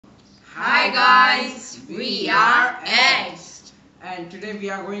Hi guys, we are X. And today we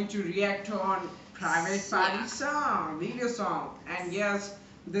are going to react on private party song, video song. And yes,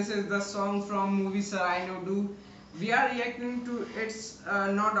 this is the song from movie Sarrainodu. We are reacting to its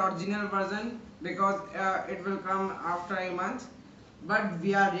not original version because it will come after a month. But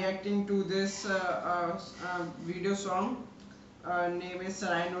we are reacting to this video song. Name is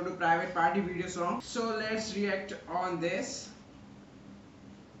Sarrainodu private party video song. So let's react on this.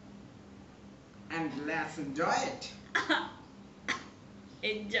 And let's enjoy it.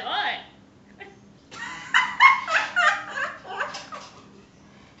 Enjoy.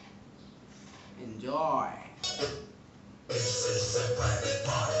 Enjoy. This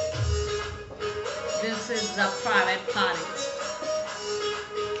is the private party.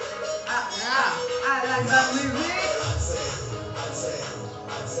 I like the music.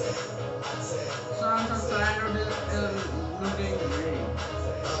 Songs of Sarrainodu is looking great.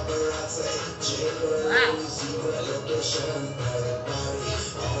 Wow.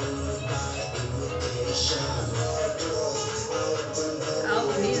 Oh,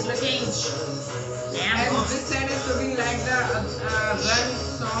 he's looking. And this side is looking like the Run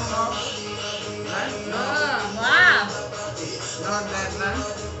song of Run. No, Wow. not that Run.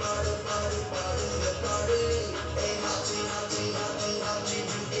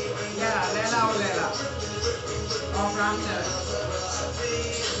 Yeah, Lela O Lela of Ramcharan.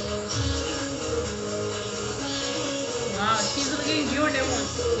 Wow, she's looking beautiful.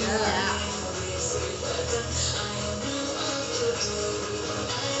 Yeah.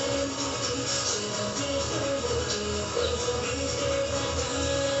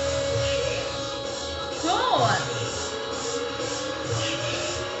 Cool.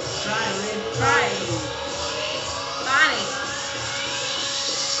 Private Party.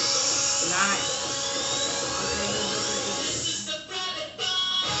 Nice.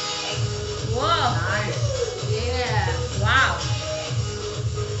 Whoa. Nice. Yeah. Wow.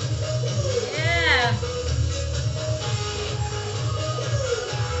 Yeah.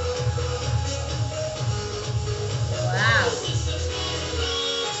 Wow.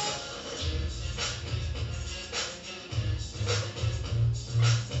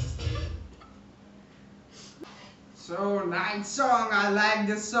 So nice song. I like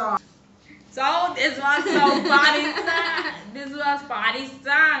this song. So this was so party song. This was party song.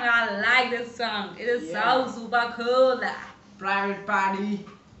 I like this song. It is Yeah. so super cool. Private party,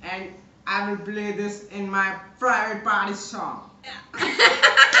 and I will play this in my private party song.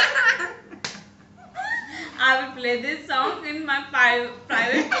 I will play this song in my private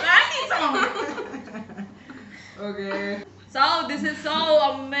party song. Okay. So this is so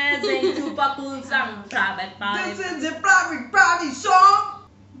amazing, super cool song, private party. This is a private party song.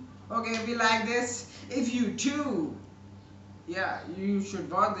 Okay, we like this. If you too, yeah, you should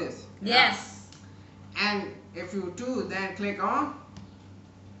watch this. Yes. And if you too, then click on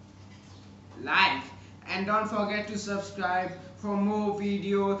like. And don't forget to subscribe for more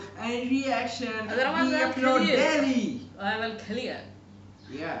videos and reaction. Otherwise We I'll upload kill you. daily. I will kill you.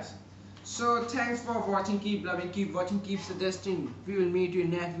 Yes. So thanks for watching. Keep loving, keep watching, keep suggesting. We will meet you in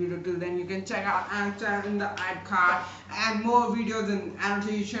next video. Till then, you can check out answer in the ad card and more videos and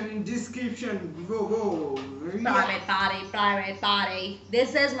annotation in description. Whoa. Private party.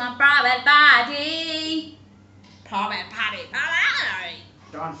 This is my private party. Private party.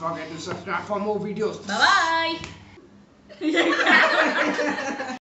 Don't forget to subscribe for more videos. Bye bye.